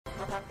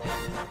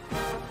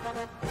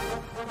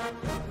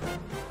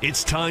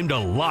It's time to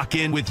lock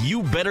in with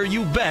You Better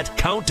You Bet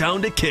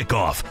Countdown to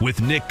Kickoff with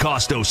Nick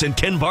Costos and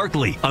Ken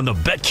Barkley on the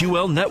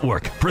BetQL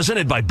Network,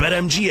 presented by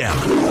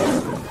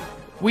BetMGM.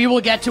 We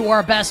will get to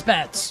our best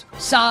bets,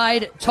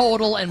 side,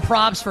 total, and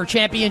props for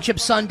Championship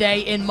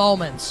Sunday in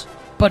moments.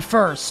 But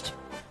first,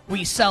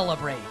 we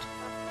celebrate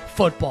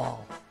football.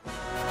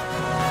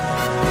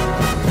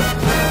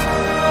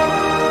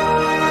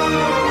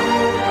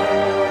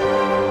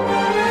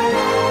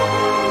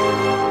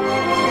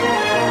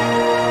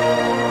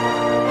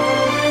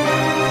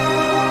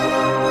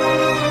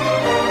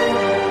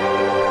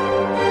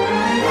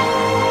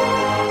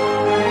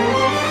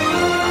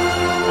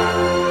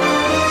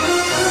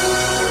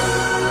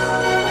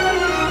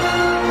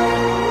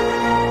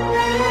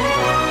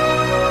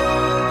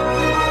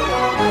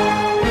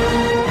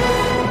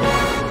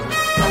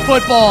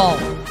 Football.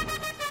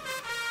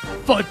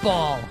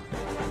 Football.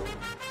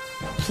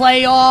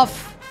 Playoff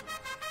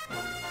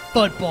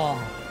football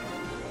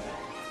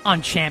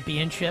on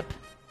Championship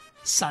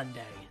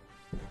Sunday.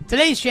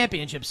 Today's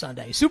Championship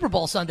Sunday, Super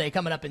Bowl Sunday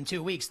coming up in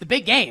 2 weeks, the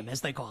big game,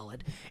 as they call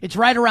it. It's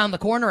right around the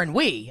corner, and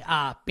we,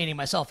 meaning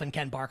myself and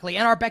Ken Barkley,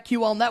 and our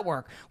BetQL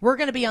Network, we're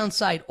going to be on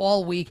site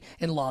all week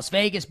in Las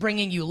Vegas,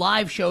 bringing you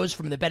live shows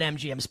from the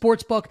BetMGM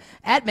Sportsbook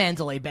at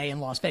Mandalay Bay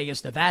in Las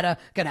Vegas, Nevada.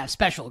 Going to have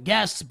special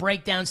guests,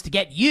 breakdowns to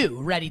get you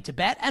ready to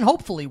bet and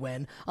hopefully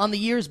win on the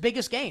year's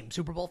biggest game,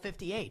 Super Bowl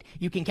 58.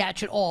 You can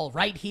catch it all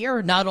right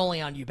here, not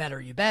only on You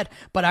Better You Bet,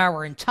 but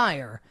our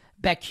entire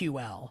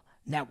BetQL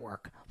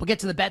Network. We'll get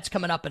to the bets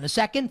coming up in a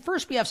second.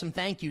 First, we have some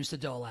thank yous to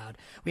dole out.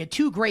 We had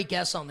two great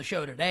guests on the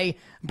show today.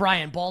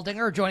 Brian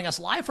Baldinger joining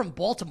us live from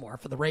Baltimore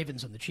for the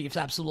Ravens and the Chiefs.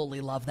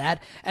 Absolutely love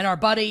that. And our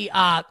buddy,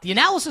 the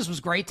analysis was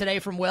great today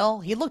from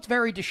Will. He looked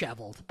very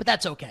disheveled, but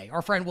that's okay.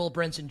 Our friend Will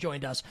Brinson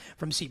joined us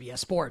from CBS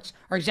Sports.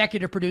 Our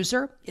executive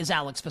producer is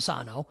Alex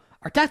Fasano.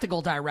 Our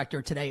technical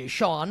director today is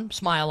Sean,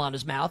 smile on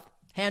his mouth,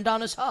 hand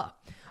on his huh.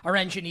 Our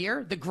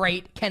engineer, the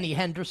great Kenny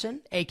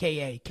Henderson,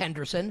 a.k.a.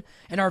 Kenderson,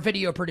 and our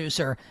video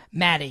producer,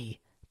 Maddie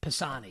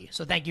Pisani.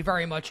 So thank you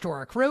very much to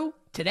our crew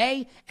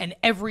today and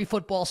every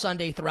football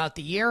Sunday throughout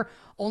the year.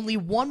 Only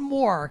one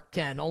more,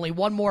 Ken, only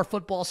one more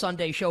football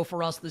Sunday show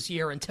for us this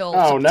year until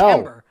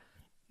September.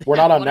 No. We're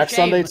not on next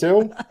Sunday,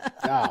 too?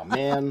 Oh,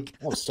 man.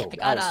 I was so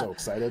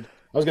excited.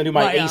 I was going to do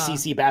my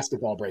ACC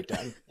basketball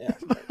breakdown.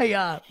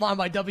 Yeah. On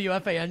my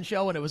WFAN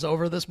show, when it was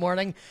over this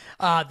morning,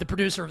 the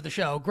producer of the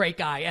show, great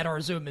guy, Ed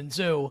Arzoom and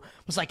Zoo,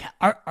 was like,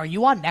 are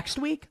you on next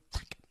week? It's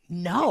like,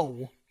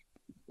 no.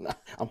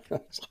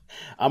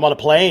 I'm on a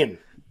plane.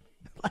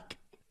 Like,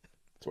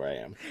 that's where I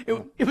am.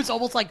 It was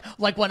almost like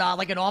when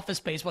like an Office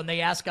Space when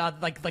they ask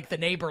like the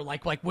neighbor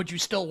like would you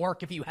still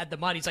work if you had the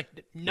money? He's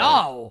like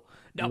no,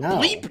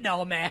 bleep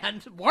no,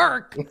 man,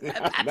 work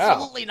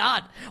absolutely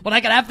not. When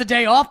I can have the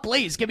day off,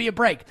 please give me a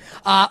break.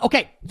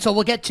 Okay, so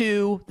we'll get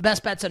to the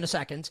best bets in a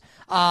second.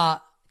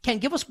 Ken,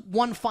 give us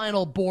one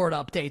final board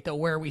update though,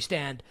 where we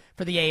stand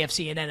for the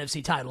AFC and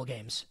NFC title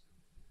games.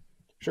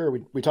 Sure.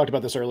 We talked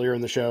about this earlier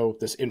in the show,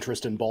 this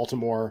interest in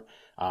Baltimore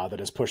that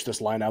has pushed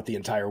this line out the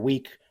entire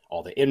week,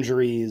 all the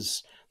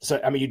injuries. So,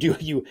 I mean,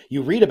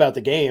 you read about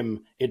the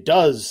game. It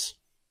does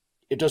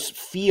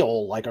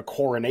feel like a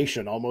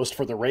coronation almost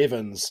for the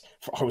Ravens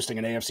for hosting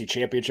an AFC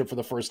championship for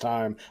the first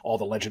time. All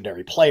the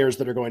legendary players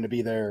that are going to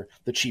be there.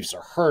 The Chiefs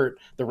are hurt.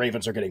 The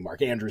Ravens are getting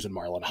Mark Andrews and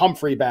Marlon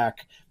Humphrey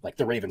back. Like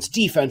the Ravens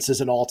defense is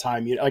an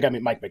all-time,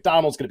 Mike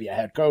McDonald's going to be a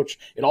head coach.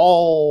 It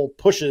all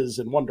pushes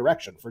in one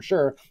direction for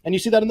sure. And you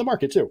see that in the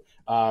market too.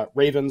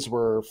 Ravens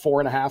were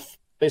 4.5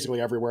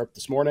 basically everywhere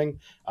this morning.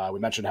 We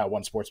mentioned how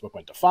one sportsbook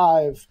went to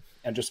 5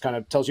 and just kind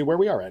of tells you where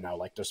we are right now.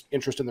 Like just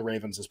interest in the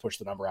Ravens has pushed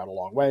the number out a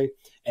long way.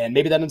 And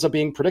maybe that ends up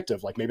being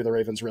predictive. Like maybe the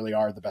Ravens really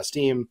are the best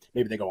team.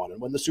 Maybe they go on and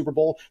win the Super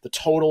Bowl. The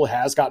total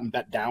has gotten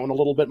bet down a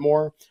little bit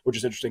more, which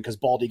is interesting because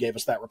Baldy gave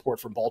us that report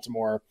from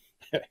Baltimore,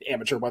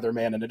 amateur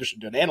weatherman in addition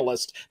to an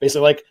analyst,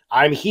 basically like,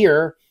 I'm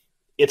here.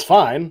 It's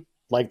fine.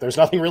 Like there's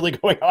nothing really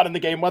going on in the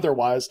game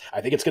weather-wise.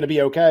 I think it's going to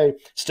be okay.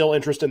 Still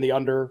interest in the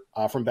under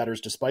from bettors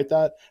despite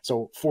that.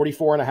 So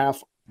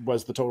 44.5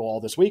 was the total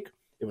all this week.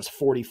 It was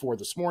 44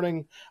 this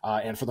morning.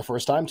 And for the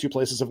first time, two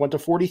places have went to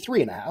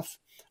 43.5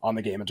 on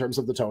the game in terms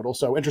of the total.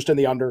 So interest in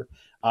the under.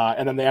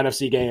 And then the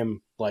NFC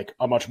game, like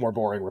a much more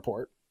boring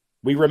report.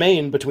 We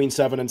remain between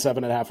 7 and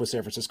 7.5 with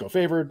San Francisco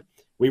favored.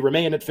 We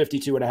remain at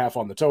 52.5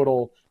 on the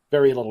total.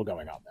 Very little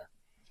going on there.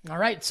 All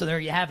right, so there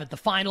you have it, the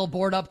final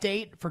board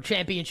update for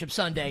Championship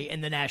Sunday in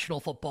the National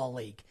Football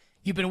League.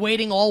 You've been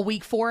waiting all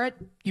week for it.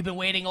 You've been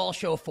waiting all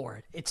show for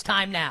it. It's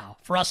time now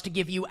for us to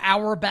give you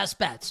our best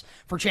bets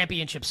for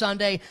Championship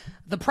Sunday.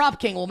 The Prop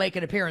King will make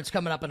an appearance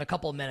coming up in a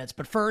couple of minutes,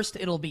 but first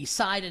it'll be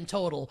side and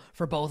total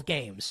for both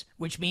games,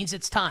 which means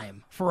it's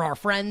time for our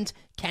friend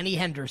Kenny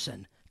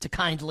Henderson to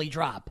kindly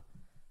drop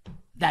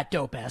that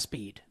dope-ass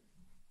beat.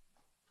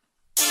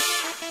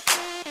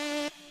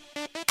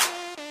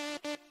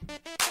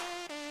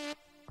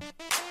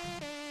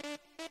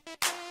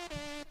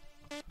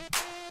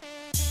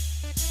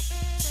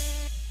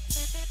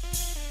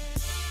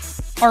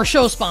 Our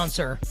show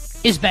sponsor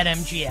is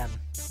BetMGM.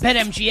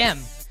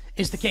 BetMGM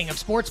is the king of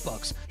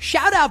sportsbooks.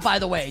 Shout out, by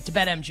the way, to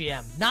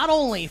BetMGM, not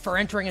only for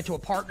entering into a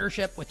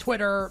partnership with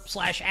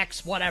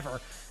Twitter/X, whatever.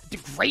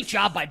 Great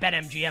job by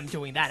BetMGM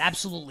doing that.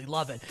 Absolutely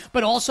love it.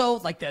 But also,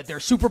 like their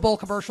Super Bowl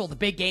commercial, the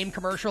big game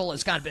commercial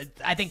has kind of been,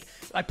 I think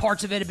like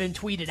parts of it have been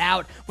tweeted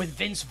out with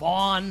Vince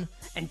Vaughn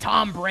and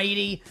Tom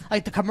Brady.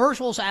 Like the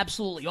commercial's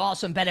absolutely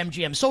awesome.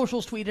 BetMGM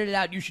Socials tweeted it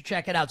out. You should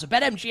check it out. So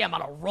BetMGM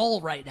on a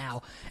roll right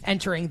now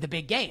entering the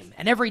big game.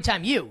 And every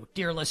time you,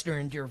 dear listener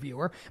and dear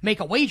viewer,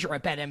 make a wager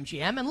at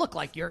BetMGM and look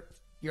like you're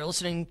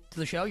listening to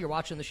the show, you're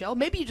watching the show,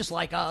 maybe you just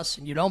like us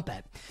and you don't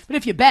bet. But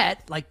if you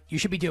bet, like, you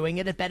should be doing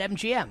it at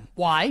BetMGM.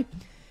 Why?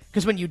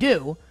 Because when you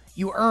do,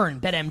 you earn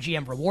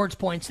BetMGM rewards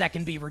points that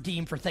can be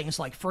redeemed for things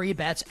like free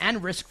bets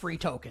and risk-free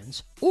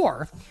tokens.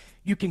 Or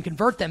you can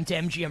convert them to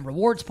MGM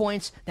rewards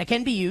points that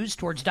can be used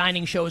towards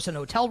dining shows and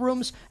hotel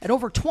rooms at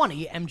over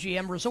 20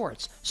 MGM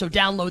resorts. So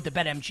download the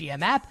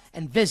BetMGM app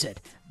and visit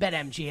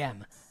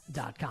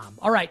BetMGM.com.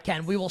 All right,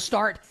 Ken, we will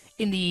start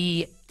in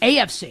the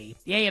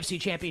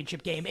AFC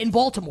Championship game in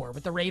Baltimore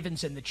with the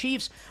Ravens and the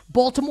Chiefs.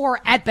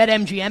 Baltimore at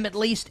BetMGM, at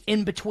least,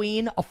 in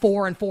between a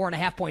 4 and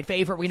 4.5 point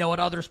favorite. We know at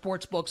other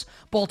sports books,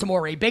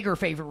 Baltimore a bigger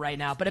favorite right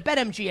now, but at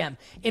BetMGM,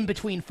 in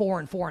between 4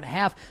 and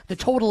 4.5. The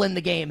total in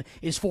the game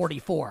is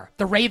 44.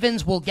 The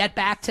Ravens will get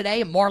back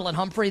today Marlon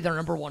Humphrey, their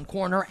number one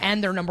corner,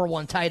 and their number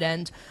one tight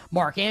end,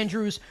 Mark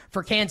Andrews.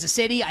 For Kansas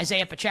City,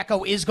 Isaiah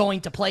Pacheco is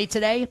going to play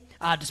today,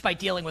 despite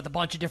dealing with a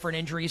bunch of different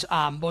injuries,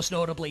 most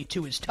notably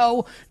to his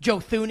toe. Joe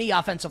Thuney,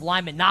 offensive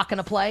lineman, not going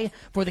to play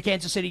for the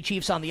Kansas City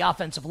Chiefs on the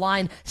offensive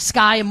line.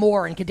 Sky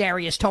Moore and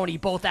Kadarius Toney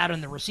both out in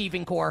the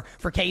receiving corps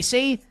for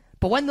KC.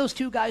 But when those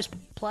two guys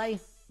play,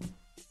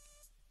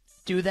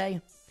 do they?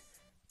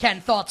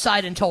 Ken, thoughts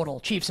side and total,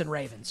 Chiefs and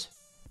Ravens.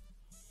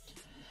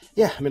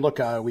 Yeah, I mean,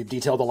 look, we've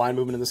detailed the line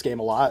movement in this game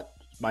a lot.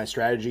 My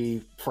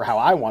strategy for how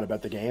I want to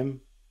bet the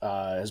game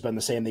has been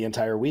the same the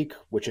entire week,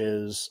 which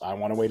is I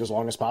want to wait as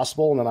long as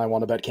possible, and then I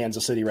want to bet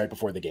Kansas City right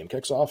before the game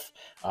kicks off.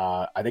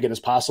 I think it is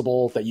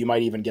possible that you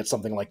might even get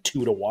something like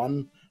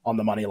 2-1 on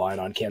the money line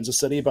on Kansas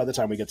City by the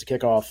time we get to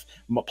kickoff,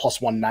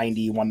 plus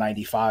 190,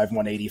 195,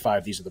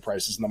 185. These are the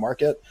prices in the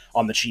market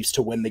on the Chiefs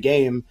to win the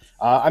game.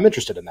 I'm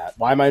interested in that.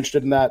 Why am I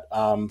interested in that?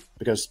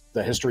 Because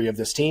the history of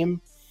this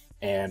team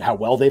and how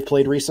well they've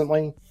played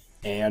recently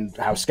and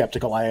how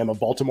skeptical I am of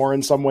Baltimore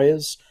in some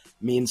ways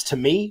means to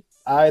me,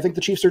 I think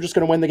the Chiefs are just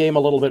going to win the game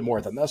a little bit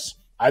more than this.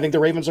 I think the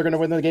Ravens are going to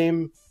win the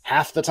game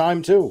half the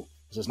time too.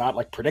 This is not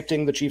like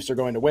predicting the Chiefs are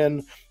going to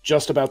win,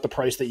 just about the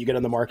price that you get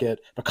in the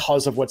market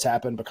because of what's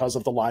happened, because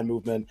of the line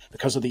movement,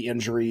 because of the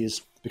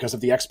injuries, because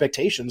of the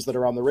expectations that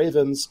are on the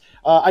Ravens.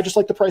 I just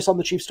like the price on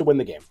the Chiefs to win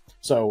the game.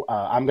 So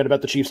I'm going to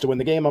bet the Chiefs to win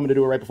the game. I'm going to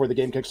do it right before the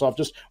game kicks off.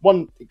 Just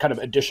one kind of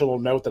additional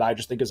note that I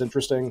just think is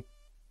interesting.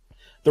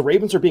 The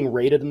Ravens are being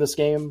rated in this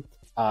game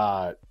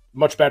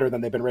much better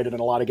than they've been rated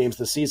in a lot of games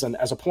this season.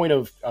 As a point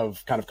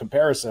of kind of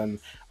comparison,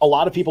 a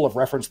lot of people have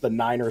referenced the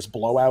Niners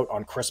blowout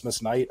on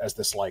Christmas night as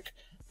this like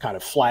kind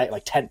of flag,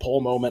 like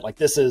tentpole moment. Like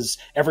this is,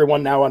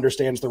 everyone now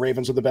understands the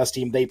Ravens are the best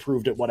team. They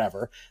proved it,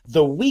 whatever.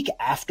 The week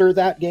after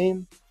that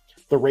game,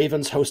 the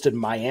Ravens hosted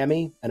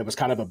Miami, and it was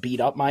kind of a beat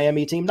up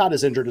Miami team, not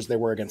as injured as they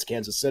were against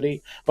Kansas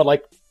City, but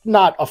like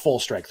not a full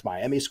strength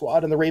Miami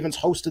squad. And the Ravens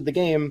hosted the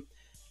game,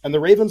 and the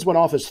Ravens went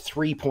off as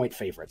 3-point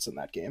favorites in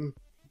that game.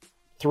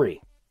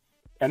 3.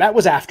 And that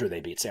was after they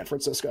beat San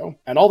Francisco.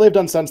 And all they've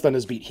done since then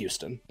is beat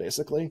Houston,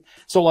 basically.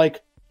 So,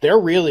 like, they're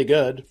really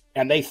good,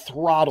 and they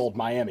throttled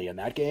Miami in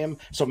that game.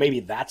 So maybe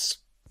that's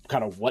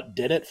kind of what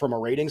did it from a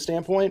rating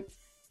standpoint.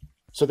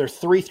 So they're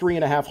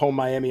 3.5 home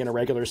Miami in a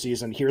regular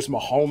season. Here's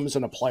Mahomes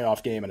in a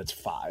playoff game, and it's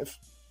 5.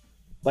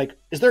 Like,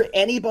 is there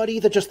anybody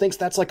that just thinks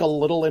that's, like, a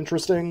little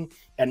interesting?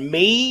 And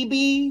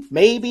maybe,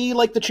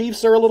 like, the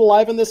Chiefs are a little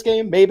live in this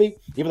game? Maybe,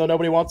 even though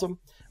nobody wants them.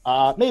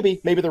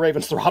 Maybe the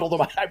Ravens throttled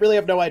them. I really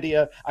have no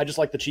idea. I just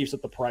like the Chiefs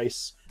at the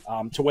price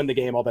to win the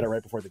game. I'll bet it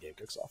right before the game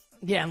kicks off.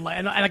 Yeah, and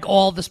like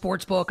all the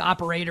sportsbook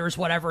operators,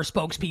 whatever,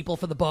 spokespeople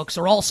for the books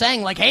are all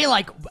saying like, hey,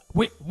 like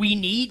we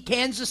need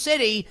Kansas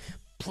City.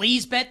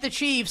 Please bet the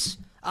Chiefs.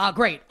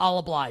 Great, I'll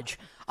oblige.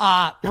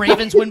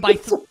 Ravens win by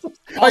 3. Awesome.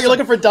 Are you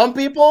looking for dumb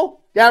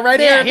people? Yeah, right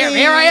here. Yeah,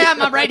 here I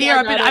am. I'm right here.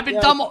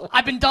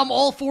 I've been dumb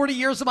all 40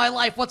 years of my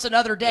life. What's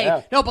another day?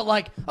 Yeah. No, but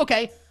like,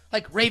 okay,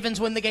 like Ravens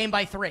win the game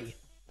by 3.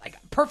 Like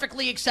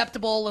perfectly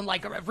acceptable and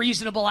like a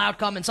reasonable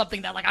outcome and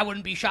something that like I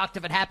wouldn't be shocked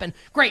if it happened.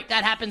 Great,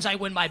 that happens. I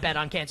win my bet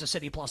on Kansas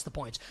City plus the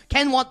points.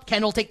 Ken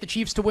will take the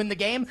Chiefs to win the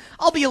game.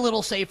 I'll be a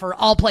little safer.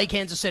 I'll play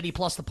Kansas City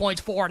plus the points.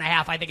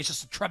 4.5. I think it's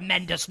just a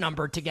tremendous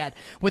number to get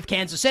with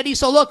Kansas City.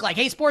 So look, like,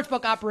 hey,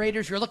 sportsbook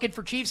operators, you're looking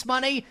for Chiefs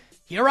money.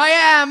 Here I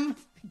am.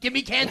 Give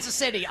me Kansas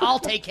City. I'll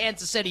take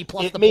Kansas City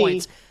plus the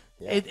points.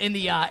 Yeah. In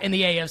the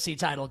AFC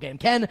title game.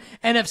 Ken,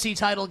 NFC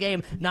title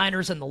game,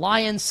 Niners and the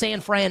Lions, San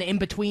Fran in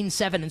between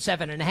 7 and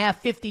 7.5,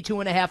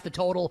 52.5 the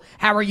total.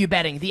 How are you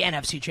betting the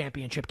NFC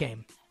championship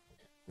game?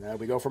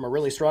 We go from a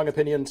really strong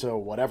opinion to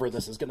whatever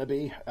this is going to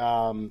be.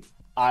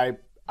 I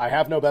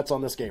have no bets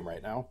on this game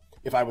right now.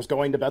 If I was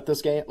going to bet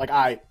this game, like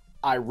I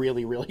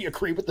really, really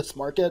agree with this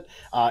market.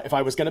 If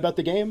I was going to bet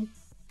the game,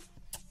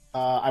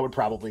 I would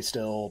probably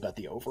still bet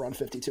the over on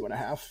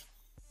 52.5.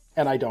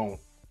 And I don't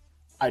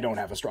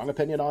have a strong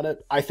opinion on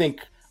it. I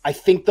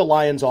think the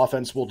Lions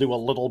offense will do a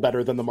little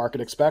better than the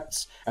market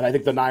expects, and I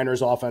think the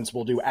Niners offense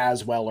will do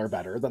as well or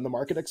better than the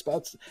market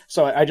expects.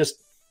 So I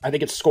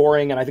think it's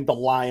scoring, and I think the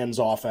Lions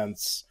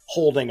offense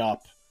holding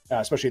up,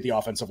 especially at the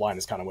offensive line,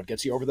 is kind of what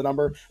gets you over the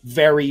number.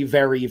 Very,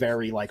 very,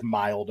 very like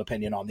mild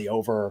opinion on the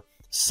over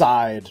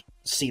side.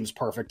 Seems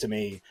perfect to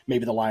me.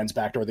 Maybe the Lions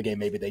backdoor the game,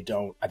 maybe they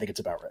don't. I think it's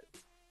about right.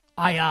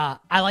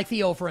 I like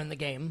the over in the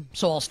game,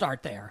 so I'll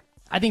start there.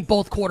 I think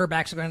both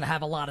quarterbacks are going to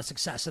have a lot of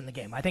success in the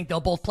game. I think they'll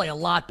both play a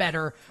lot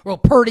better. Well,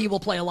 Purdy will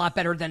play a lot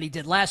better than he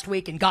did last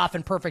week, and Goff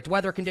in perfect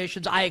weather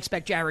conditions. I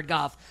expect Jared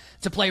Goff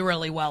to play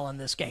really well in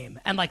this game.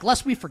 And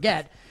lest we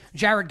forget,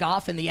 Jared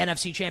Goff in the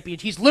NFC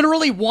Championship, he's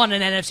literally won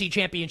an NFC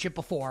Championship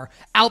before,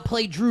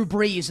 outplayed Drew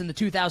Brees in the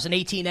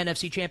 2018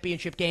 NFC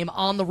Championship game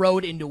on the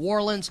road in New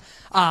Orleans.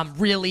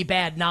 Really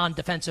bad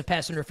non-defensive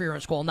pass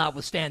interference call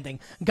notwithstanding.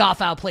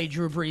 Goff outplayed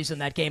Drew Brees in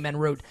that game en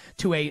route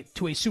to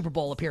a Super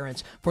Bowl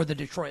appearance for the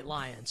Detroit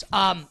Lions.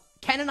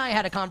 Ken and I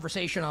had a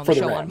conversation on the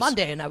show on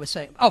Monday, and I was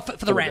saying,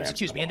 for the Rams,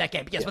 excuse me, in that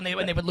game, yes, when they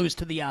would lose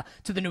to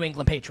the New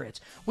England Patriots.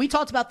 We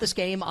talked about this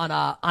game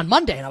on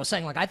Monday, and I was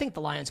saying, I think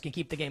the Lions can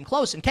keep the game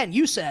close. And Ken,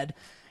 you said,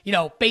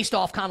 based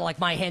off kind of like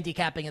my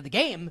handicapping of the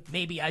game,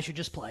 maybe I should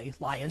just play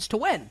Lions to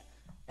win.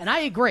 And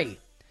I agree.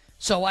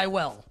 So I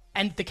will.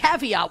 And the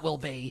caveat will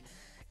be,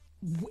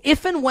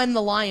 if and when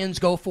the Lions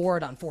go for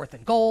it on 4th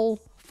and goal,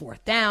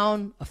 4th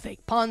down, a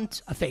fake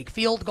punt, a fake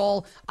field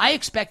goal, I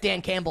expect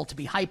Dan Campbell to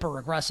be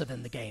hyper-aggressive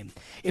in the game.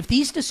 If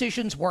these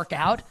decisions work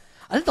out,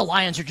 I think the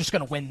Lions are just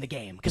going to win the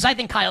game, because I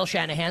think Kyle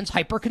Shanahan's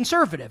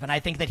hyper-conservative, and I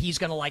think that he's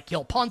going to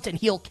he'll punt and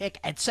he'll kick,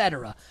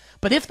 etc.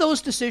 But if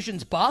those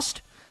decisions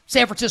bust,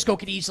 San Francisco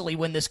could easily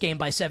win this game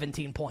by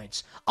 17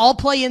 points. I'll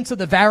play into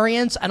the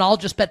variance, and I'll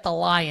just bet the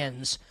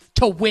Lions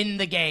to win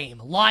the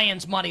game.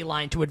 Lions money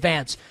line to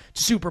advance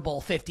to Super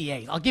Bowl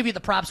 58. I'll give you the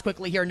props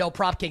quickly here. No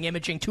Prop King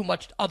imaging. Too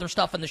much other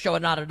stuff in the show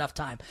and not enough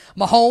time.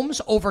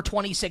 Mahomes over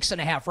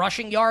 26.5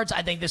 rushing yards.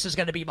 I think this is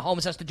going to be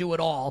Mahomes has to do it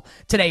all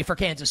today for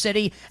Kansas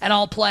City. And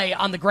I'll play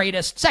on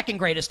the second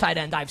greatest tight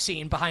end I've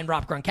seen behind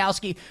Rob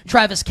Gronkowski,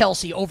 Travis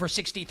Kelce over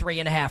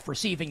 63.5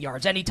 receiving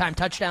yards. Anytime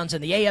touchdowns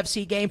in the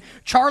AFC game.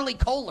 Charlie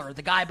Kohler,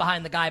 the guy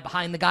behind the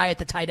guy at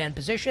the tight end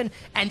position.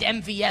 And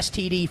MVS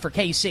TD for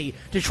KC.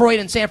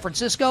 Detroit and San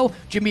Francisco.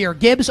 Jahmyr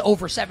Gibbs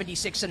over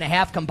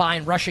 76.5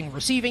 combined rushing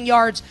receiving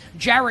yards.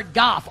 Jared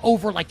Goff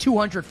over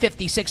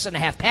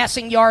 256.5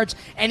 passing yards.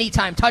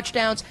 Anytime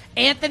touchdowns.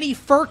 Anthony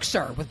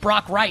Ferkser with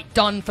Brock Wright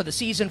done for the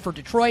season for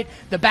Detroit.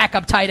 The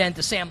backup tight end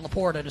to Sam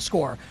Laporta to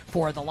score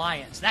for the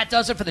Lions. That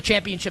does it for the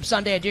Championship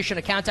Sunday edition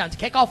of Countdown to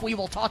Kickoff. We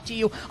will talk to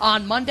you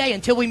on Monday.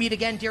 Until we meet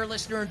again, dear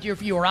listener and dear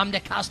viewer, I'm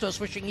Nick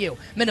Costos wishing you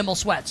minimal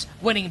sweats,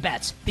 winning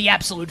bets, the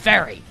absolute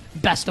very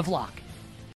best of luck.